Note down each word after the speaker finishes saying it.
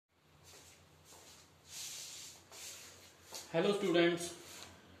Hello students,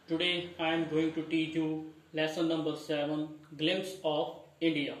 today I am going to teach you lesson number 7, Glimpse of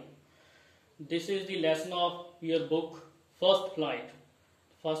India. This is the lesson of your book First Flight.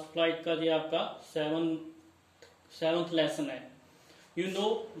 First Flight का ये आपका seventh lesson है. You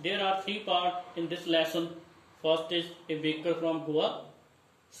know there are three parts in this lesson. First is a Baker from Goa,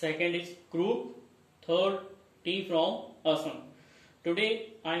 second is Crew, third tea from Assam. Today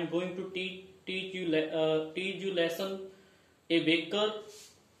I am going to teach you lesson A baker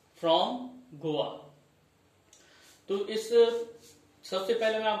from Goa. तो इस सबसे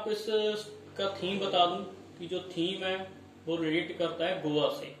पहले मैं आपको इसका theme बता दूं कि जो थीम है वो रिलेट करता है गोवा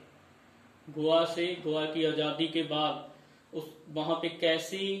की आज़ादी के बाद उस वहां पे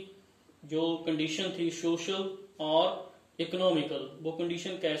कैसी जो कंडीशन थी सोशल और इकोनॉमिकल, वो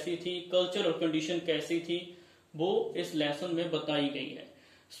कंडीशन कैसी थी, कल्चरल कंडीशन कैसी थी, वो इस लेसन में बताई गई है.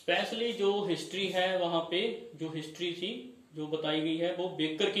 स्पेशली जो हिस्ट्री है वहां पे जो हिस्ट्री थी जो बताई गई है वो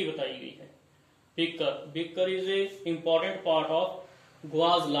बेकर की बताई गई है. Baker is a important part of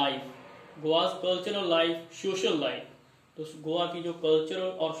Goa's life, Goa's cultural life, social life. तो गोवा की जो कल्चरल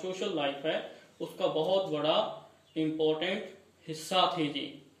और सोशल लाइफ है उसका बहुत बड़ा इम्पोर्टेंट हिस्सा थे जी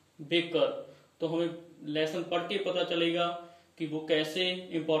बेकर. तो हमें लेसन पढ़ के पता चलेगा कि वो कैसे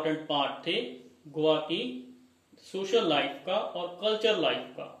इम्पोर्टेंट पार्ट थे गोवा की सोशल लाइफ का और कल्चर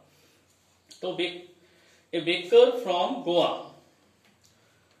लाइफ का. तो A baker from Goa.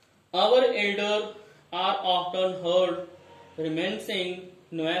 Our elders are often heard reminiscing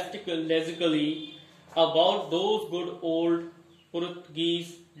nostalgically about those good old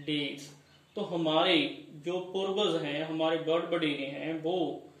Portuguese days. तो हमारे जो पूर्वज हैं, हमारे बड़ बड़ेरे हैं, वो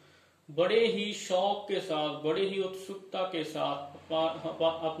बड़े ही शौक के साथ, बड़े ही उत्सुकता के साथ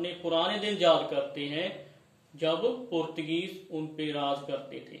अपने पुराने दिन याद करते हैं जब पुर्तगीज उन पे राज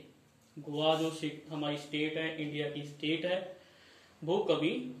करते थे. गोवा जो हमारी स्टेट है, इंडिया की स्टेट है, वो कभी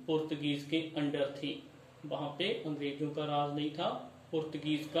पुर्तगीज के अंडर थी. वहां पे अंग्रेजों का राज नहीं था,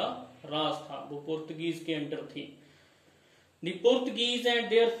 पुर्तगीज का राज था, वो पुर्तगीज के अंडर थी. The Portuguese and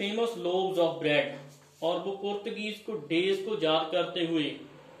there famous loaves of bread. और वो पुर्तगीज को डेज को याद करते हुए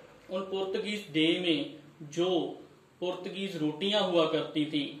उन पुर्तगीज डे में जो पुर्तगीज रोटियां हुआ करती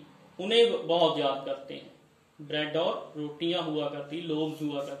थी उन्हें बहुत याद करते हैं. ब्रेड और रोटियां हुआ करती, लोव्स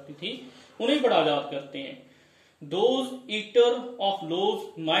हुआ करती थी, उन्हें बड़ा याद करते हैं. Those eater of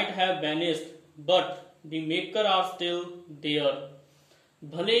loaves might have vanished but the maker are still there.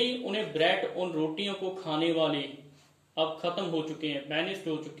 भले ही उन्हें ब्रेड, उन रोटियों को खाने वाले अब खत्म हो चुके हैं, वैनिस्ड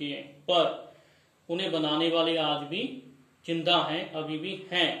हो चुके हैं, पर उन्हें बनाने वाले आज भी जिंदा हैं, अभी भी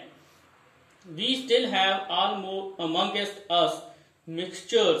हैं. We still have almost amongst us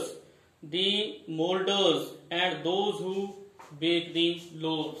mixtures the molders and those who bake the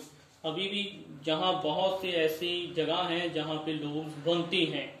loaves. अभी भी जहां बहुत सी ऐसी जगह हैं जहां पे लोव्स बनती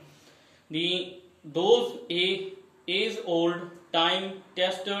हैं. those age old time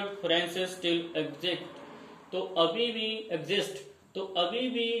tested furnaces still exist. तो अभी भी exist. तो अभी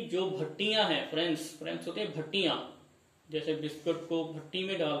भी जो भट्टियां हैं, फ्रेंड्स होते हैं भट्टियां, जैसे बिस्कुट को भट्टी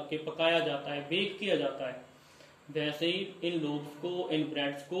में डाल के पकाया जाता है, बेक किया जाता है, वैसे ही इन लोव्स को, इन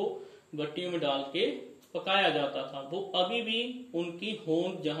ब्रेड्स को भट्टियों में डाल के पकाया जाता था. वो अभी भी उनकी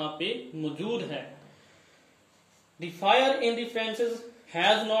होंद जहां पे मौजूद है. The fire in the furnaces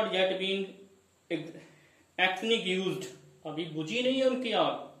has not yet been extinguished. अभी बुझी नहीं है उनकी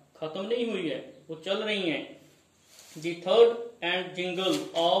आग, खत्म नहीं हुई है, वो चल रही हैं. The third and jingle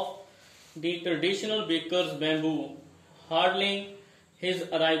of the traditional bakers bamboo हार्डलिंग his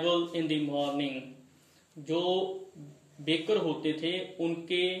arrival in the morning. जो बेकर होते थे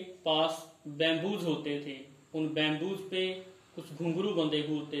उनके पास बैम्बूज होते थे, उन बैम्बूज पे कुछ घुंघरू बंधे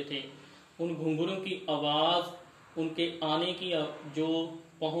हुए होते थे. उन घुंघरू की आवाज, उनके आने की जो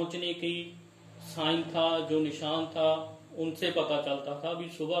पहुंचने की साइन था, जो निशान था, उनसे पता चलता था अभी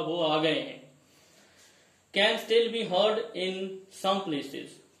सुबह वो आ गए हैं. Can still be heard in some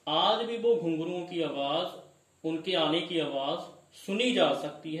places. आज भी वो घुंघरुओं की आवाज, उनके आने की आवाज सुनी जा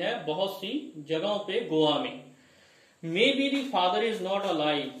सकती है बहुत सी जगहों पे गोवा में. Maybe the father is not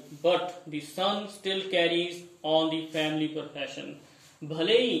alive, but the son still carries on the family profession.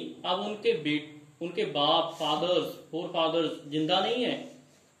 भले ही अब उनके बाप, फोरफादर्स जिंदा नहीं है,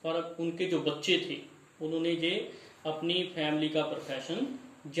 पर उनके जो बच्चे थे उन्होंने ये अपनी फैमिली का प्रोफेशन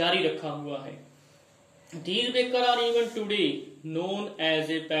जारी रखा हुआ है. These bakers are even today known as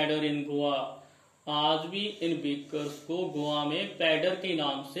a pader in Goa. आज भी इन बेकर्स को गोवा में पैडर के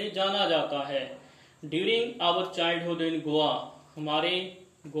नाम से जाना जाता है. ड्यूरिंग आवर चाइल्डहुड इन गोवा. हमारे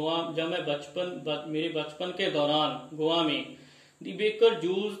गोवा जब मेरे बचपन के दौरान गोवा में the baker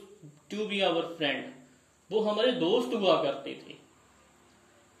used to be our friend. वो हमारे दोस्त हुआ करते थे।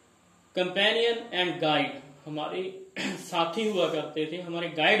 कंपेनियन एंड गाइड, हमारे साथी हुआ करते थे, हमारे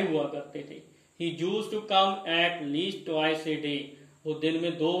गाइड हुआ करते थे। ही used to come at least twice a day, वो दिन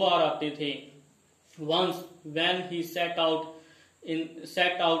में 2 बार आते थे। Once when he set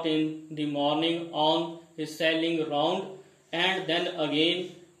out in the morning on his selling round and then again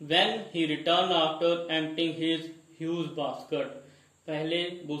when he return after emptying his huge basket. पहले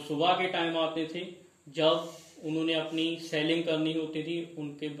वो सुबह के time आते थे जब उन्होंने अपनी सेलिंग करनी होती थी,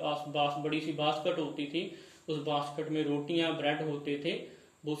 उनके पास बड़ी सी बास्केट होती थी, उस बास्केट में रोटियां ब्रेड होते थे,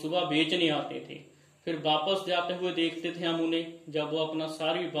 वो सुबह बेचने आते थे। फिर वापस जाते हुए देखते थे हम उन्हें जब वो अपना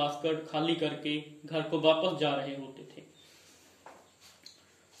सारी बास्केट खाली करके घर को वापस जा रहे होते थे।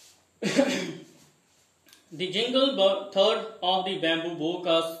 The jingle third of the bamboo woke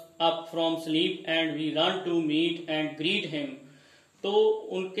us up from sleep and we run to meet and greet him। तो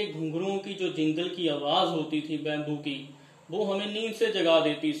उनके घुंघरुओं की जो जिंगल की आवाज होती थी बैम्बू की, वो हमें नींद से जगा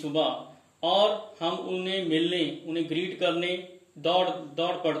देती सुबह, और हम उन्हें मिलने, उन्हें ग्रीट करने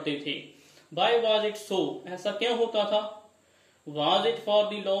दौड़ पड़ते थे। Why was it so? ऐसा क्यों होता था? Was it for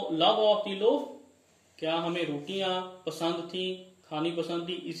the love of the loaf? क्या हमें रोटियां पसंद थी, खानी पसंद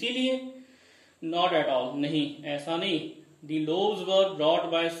थी इसीलिए? Not at all, नहीं, ऐसा नहीं। The loaves were brought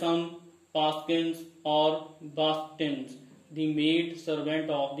by some paskins or bastins, the maid servant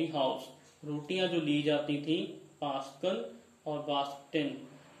of the house। रोटियां जो ली जाती थी पास्कन और बास्टिन,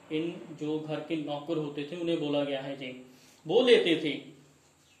 इन जो घर के नौकर होते थे उन्हें बोला गया है जी, वो लेते थे।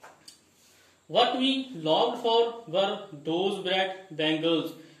 What we longed for were those bread bangles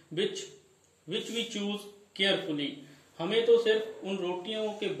which we choose carefully। हमें तो सिर्फ उन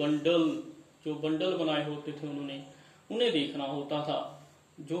रोटियों के बंडल, जो बंडल बनाए होते थे उन्हें देखना होता था,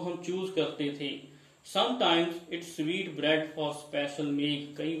 जो हम चूज करते थे। Sometimes it's sweet bread for special make,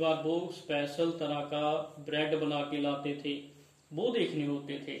 कई बार वो स्पेशल तरह का ब्रेड बना के लाते थे, वो देखने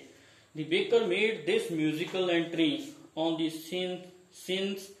होते थे। The baker made this musical entry on the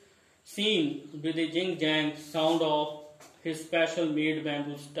scene with a jing jang sound of his special made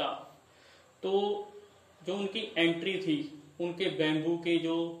bamboo staff। तो जो उनकी एंट्री थी, उनके बैम्बू के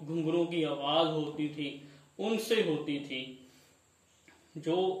जो घुंघरों की आवाज होती थी उनसे होती थी।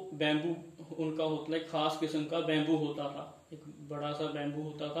 जो बैम्बू उनका होता है, खास किस्म का बैम्बू होता था, एक बड़ा सा बैम्बू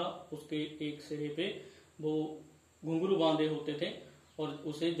होता था, उसके एक सिरे पे वो घुंघरू बांधे होते थे और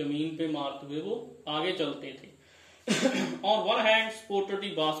उसे जमीन पे मारते हुए वो आगे चलते थे। On one hand supported the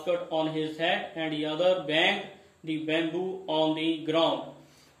basket on his head and the other banged the bamboo on the ground।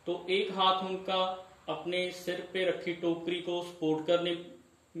 तो एक हाथ उनका अपने सिर पे रखी टोकरी को सपोर्ट करने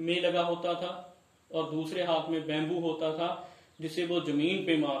में लगा होता था और दूसरे हाथ में बैम्बू होता था जिसे वो जमीन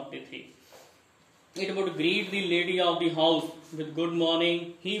पे मारते थे। It would greet the lady of the house with good morning।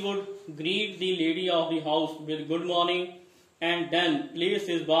 He would greet the lady of the house with good morning and then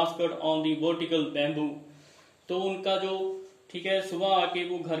place his basket on the vertical bamboo। तो उनका जो ठीक है, सुबह आके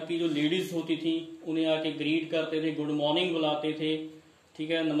वो घर की जो लेडीज होती थी उन्हें आके ग्रीट करते थे, गुड मॉर्निंग बुलाते थे,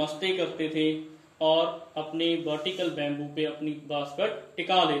 ठीक है, नमस्ते करते थे और अपने वर्टिकल बैम्बू पे अपनी बास्केट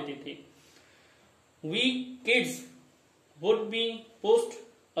टिका लेते थे। We kids would be pushed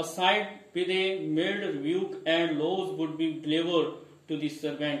aside with a mild rebuke and loaves would be delivered to the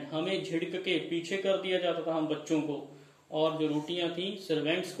servant। हमें झिड़क के पीछे कर दिया जाता था हम बच्चों को, और जो रोटियां थी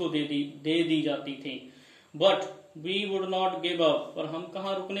सर्वेंट्स को दे दी जाती थी। But we would not give up, पर हम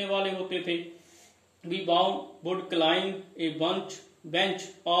कहाँ रुकने वाले होते थे। We would climb a bench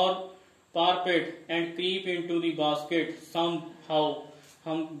or parapet and creep into the basket somehow।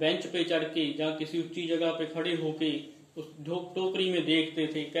 हम बेंच पे चढ़ के या किसी ऊंची जगह पे खड़े होके उस टोकरी में देखते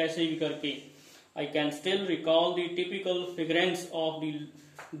थे कैसे भी करके। I can still recall the typical fragrance of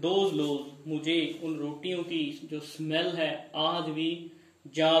those loaves। मुझे उन रोटियों की जो स्मेल है आज भी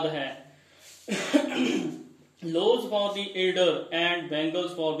याद है। Loaves for the elder and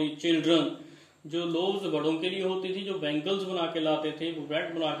bangles for the children। जो लोव्स बड़ों के लिए होती थी, जो बैंगल्स बना के लाते थे, वो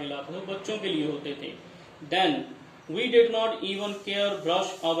ब्रेड बना के लाते थे, बच्चों के लिए होते थे। Then we did not even care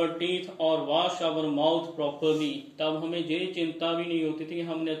brush our teeth or wash our mouth properly। तब हमें ये चिंता भी नहीं होती थी कि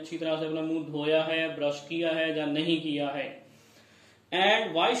हमने अच्छी तरह से अपना मुंह धोया है, ब्रश किया है या नहीं किया है।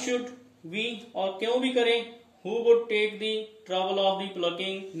 And why should we, और क्यों भी करें, who would take the trouble of the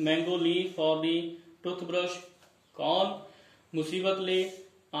plucking mango leaf for the toothbrush। कौन मुसीबत ले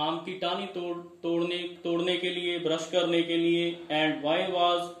आम की टानी तोड़ने के लिए, ब्रश करने के लिए। And why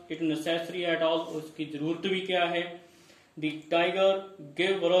was it necessary at all, उसकी जरूरत भी क्या है। The tiger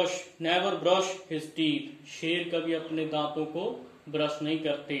never brush his teeth. शेर कभी अपने दांतों को ब्रश नहीं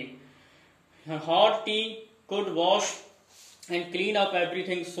करते। Hot T could wash and clean up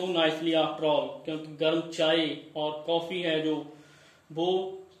everything so nicely after all, क्योंकि गर्म चाय और कॉफी है जो वो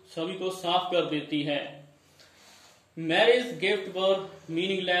सभी को साफ कर देती है। Marriage gift were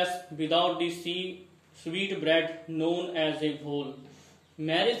meaningless without the sweet bread known as a घोल।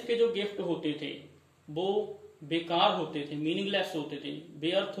 मैरिज के जो गिफ्ट होते थे वो बेकार होते थे, मीनिंगलेस होते थे,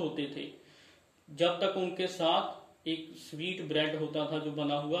 बेअर्थ होते थे, जब तक उनके साथ एक स्वीट ब्रेड होता था जो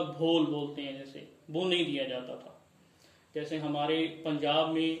बना हुआ घोल बोलते हैं जैसे, वो नहीं दिया जाता था। जैसे हमारे पंजाब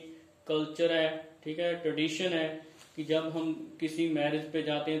में कल्चर है, ठीक है, ट्रेडिशन है कि जब हम किसी मैरिज पे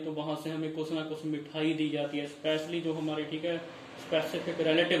जाते हैं तो वहां से हमें कुछ ना कुछ मिठाई दी जाती है, स्पेशली जो हमारे, ठीक है, स्पेसिफिक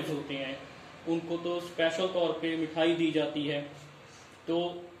रिलेटिव्स होते हैं उनको तो स्पेशल तौर पे मिठाई दी जाती है। तो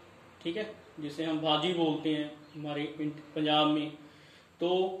ठीक है, जिसे हम भाजी बोलते हैं हमारे पंजाब में, तो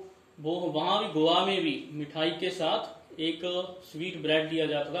वो वहां भी गोवा में भी मिठाई के साथ एक स्वीट ब्रेड दिया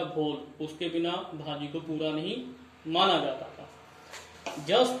जाता था घोल, उसके बिना भाजी को पूरा नहीं माना जाता था।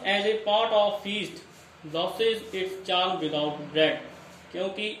 Just as a part of feast losses it's charm without bread,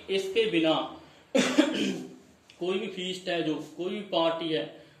 क्योंकि इसके बिना कोई भी फीस्ट है, जो कोई भी पार्टी है,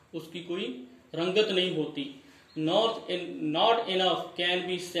 उसकी कोई रंगत नहीं होती। Not enough can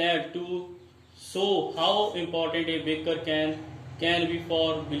be said to show how important A baker can be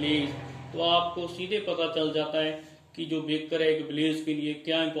for village. तो आपको सीधे पता चल जाता है कि जो बेकर है एक विलेज के लिए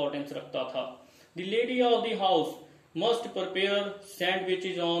क्या इंपॉर्टेंस रखता था। The lady of the house must prepare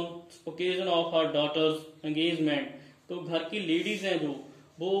sandwiches on occasion of her daughters engagement. तो घर की लेडीज हैं जो,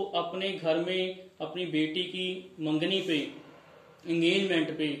 वो अपने घर में अपनी बेटी की मंगनी पे,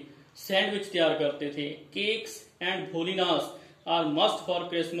 एंगेजमेंट पे सैंडविच तैयार करते थे। Cakes and भोलिनास are must for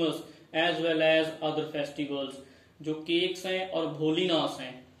Christmas as well as other festivals. जो केक्स हैं और भोलिनास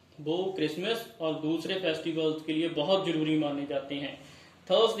हैं वो क्रिसमस और दूसरे फेस्टिवल्स के लिए बहुत जरूरी माने जाते हैं।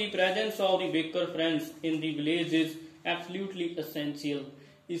 Thus, the presence of the baker friends in the village is absolutely essential.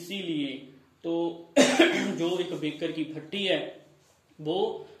 इसीलिए तो जो एक बेकर की भट्टी है वो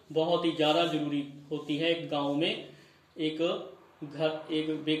बहुत ही ज्यादा जरूरी होती है एक गांव में। एक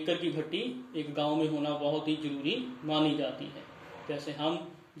बेकर की भट्टी एक गांव में होना बहुत ही जरूरी मानी जाती है। जैसे हम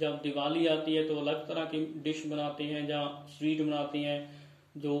जब दिवाली आती है तो अलग तरह की डिश बनाते हैं, जहाँ स्वीट बनाते हैं,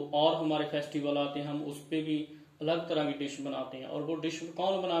 जो और हमारे फेस्टिवल आते हैं हम उस पर भी अलग तरह की डिश बनाते हैं। और वो डिश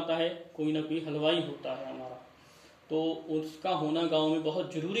कौन बनाता है? कोई ना कोई हलवाई होता है हमारा, तो उसका होना गांव में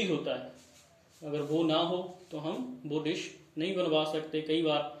बहुत जरूरी होता है। अगर वो ना हो तो हम वो डिश नहीं बनवा सकते कई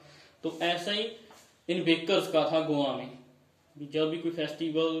बार। तो ऐसा ही इन बेकर्स का था गोवा में। जब भी कोई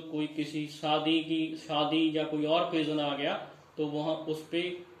फेस्टिवल, कोई किसी शादी या कोई और ओकेजन आ गया तो वहां उस पे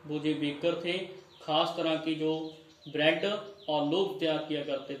वो जो बेकर थे खास तरह की जो ब्रेड और लोग तैयार किया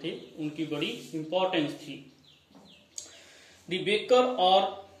करते थे उनकी बड़ी इंपॉर्टेंस थी। The baker or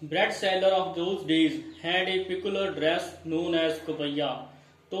bread seller of those days had a peculiar dress known as Kabaiya.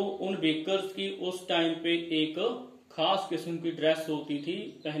 तो उन बेकर्स की उस टाइम पे एक खास किस्म की ड्रेस होती थी,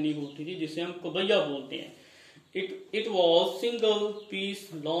 पहनी होती थी, जिसे हम कबैया बोलते हैं। It was single piece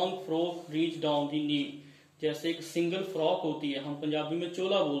long frock reached down the knee। जैसे एक सिंगल फ्रॉक होती है, हम पंजाबी में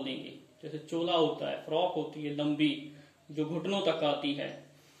चोला बोल देंगे, जैसे चोला होता है, फ्रॉक होती है लंबी जो घुटनों तक आती है।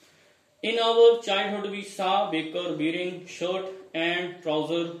 In our childhood, we saw baker wearing shirt and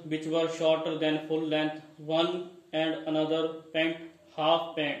trouser which were shorter than full length, one and another pant, half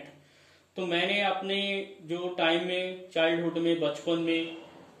pant। तो मैंने अपने जो टाइम में, चाइल्डहुड में, बचपन में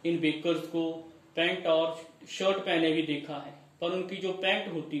इन बेकर्स को पैंट और शर्ट पहने भी देखा है, पर उनकी जो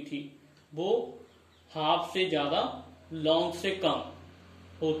पैंट होती थी वो हाफ से ज्यादा, लॉन्ग से कम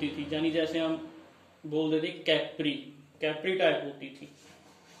होती थी, यानी जैसे हम बोल देते कैप्री टाइप होती थी।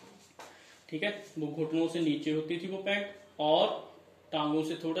 ठीक है, वो घुटनों से नीचे होती थी वो पैंट और टांगों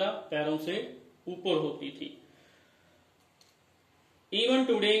से थोड़ा, पैरों से ऊपर होती थी। Even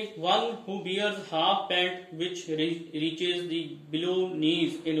today, one who wears half pant which reaches the below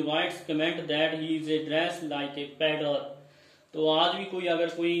knees invites comment that he is dressed like a pedder। तो आज भी कोई अगर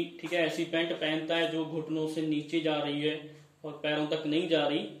कोई, ठीक है, ऐसी पैंट पहनता है जो घुटनों से नीचे जा रही है और पैरों तक नहीं जा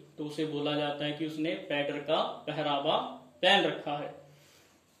रही, तो उसे बोला जाता है कि उसने पैडर का पहरावा पहन रखा है।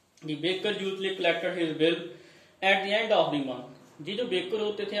 The baker usually collected his bill at the end of the month। जी जो बेकर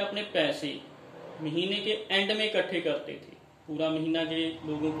होते थे अपने पैसे महीने के एंड में इकट्ठे करते थे, पूरा महीना के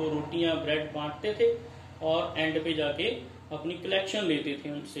लोगों को रोटियां ब्रेड बांटते थे और एंड पे जाके अपनी कलेक्शन लेते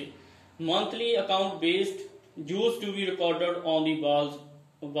थे उनसे। Monthly account based used to be recorded on the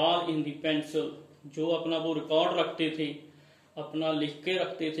wall in the pencil. जो अपना वो रिकॉर्ड रखते थे, अपना लिख के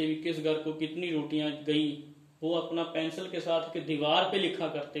रखते थे कि किस घर को कितनी रोटियां गई, वो अपना पेंसिल के साथ के दीवार पे लिखा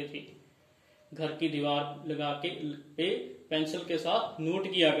करते थे। घर की दीवार लगा के पे पेंसिल के साथ नोट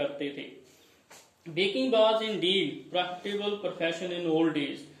किया करते थे। Baking was in deed profitable profession in old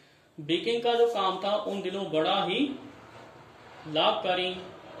days. Baking का जो काम था उन दिनों बड़ा ही लाभकारी,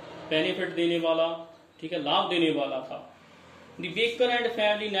 बेनिफिट देने वाला, ठीक है, लाभ देने वाला था। The baker and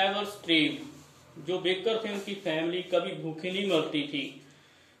family never स्ट्रेव। जो बेकर थे उनकी फैमिली कभी भूखे नहीं मरती थी।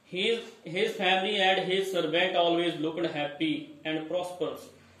 His family and his servant always looked happy and prosperous।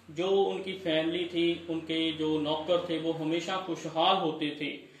 जो उनकी फैमिली थी, उनके जो नौकर थे वो हमेशा खुशहाल होते थे।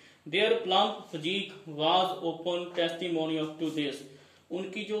 Their plump physique was open testimony of to this।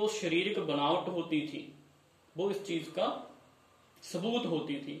 उनकी जो शारीरिक बनावट होती थी वो इस चीज का सबूत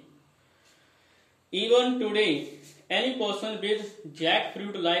होती थी। Even today, any person with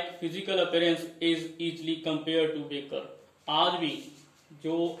jackfruit like physical appearance is easily compared to baker। आज भी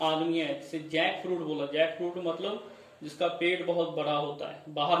जो आदमी है, जिसे जैक फ्रूट बोला, जैक फ्रूट मतलब जिसका पेट बहुत बड़ा होता है,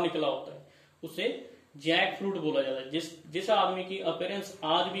 बाहर निकला होता है, उसे जैक फ्रूट बोला जाता है। जिस आदमी की अपीयरेंस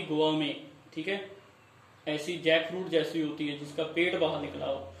आज भी गोवा में, ठीक है, ऐसी जैक फ्रूट जैसी होती है, जिसका पेट बाहर निकला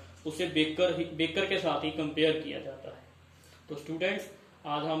हो, उसे बेकर के साथ ही कंपेयर किया जाता है। तो स्टूडेंट्स,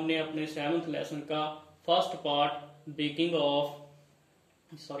 आज हमने अपने 7th लेसन का first part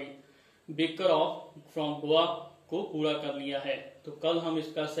baker of from Goa को पूरा कर लिया है। तो कल हम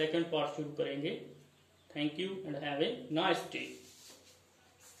इसका सेकंड पार्ट शुरू करेंगे। Thank you and have a nice day.